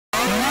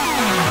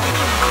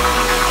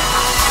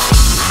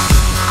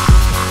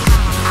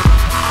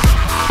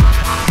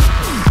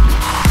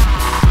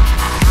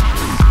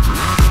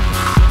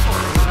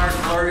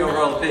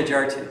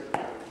Jarty.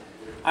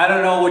 I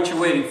don't know what you're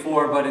waiting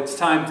for, but it's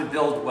time to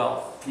build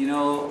wealth. You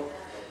know,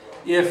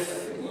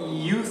 if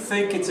you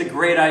think it's a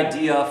great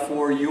idea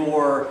for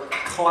your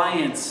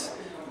clients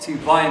to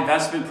buy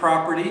investment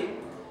property,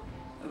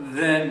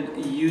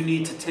 then you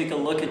need to take a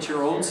look at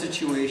your own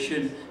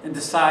situation and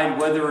decide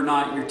whether or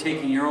not you're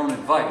taking your own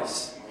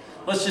advice.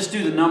 Let's just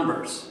do the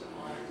numbers.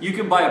 You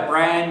can buy a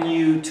brand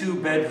new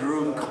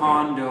 2-bedroom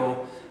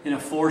condo in a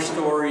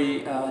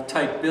 4-story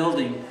type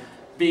building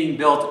being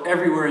built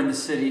everywhere in the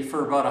city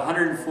for about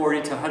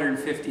 $140,000 to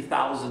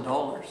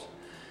 $150,000.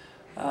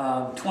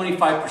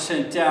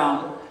 25%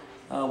 down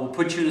will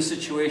put you in a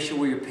situation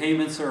where your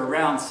payments are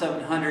around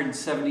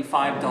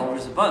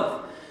 $775 a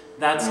month.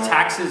 That's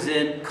taxes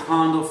in,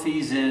 condo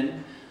fees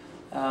in,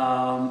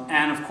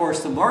 and of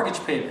course the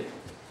mortgage payment.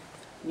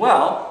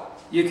 Well,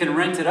 you can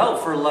rent it out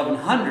for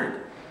 $1,100.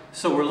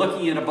 So we're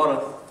looking at about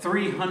a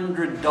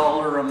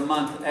 $300 a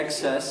month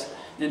excess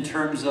in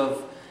terms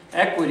of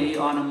equity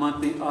on a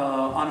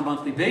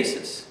monthly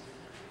basis.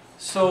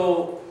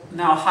 So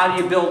now how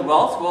do you build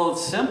wealth? Well,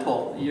 it's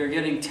simple. You're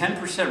getting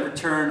 10%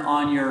 return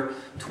on your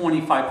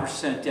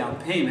 25% down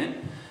payment.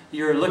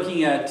 You're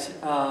looking at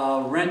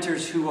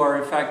renters who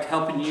are in fact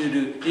helping you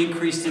to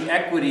increase the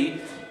equity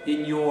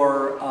in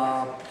your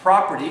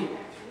property,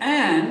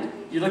 and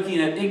you're looking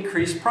at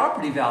increased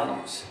property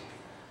values.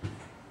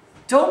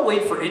 Don't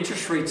wait for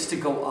interest rates to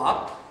go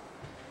up.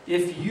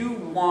 If you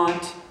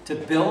want to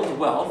build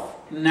wealth,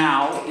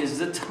 now is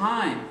the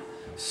time.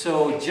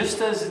 So just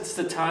as it's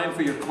the time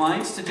for your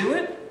clients to do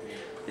it,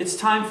 it's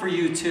time for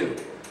you too.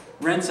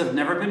 Rents have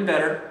never been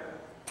better.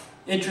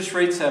 Interest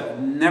rates have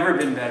never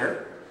been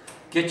better.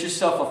 Get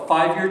yourself a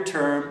 5-year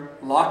term,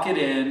 lock it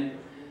in,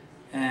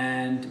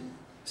 and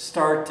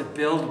start to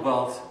build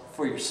wealth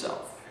for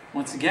yourself.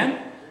 Once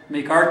again,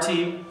 make our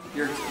team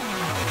your team.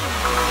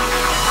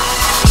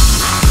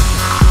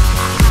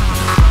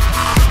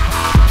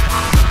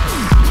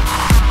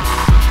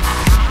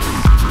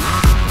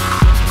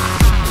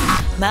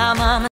 My mama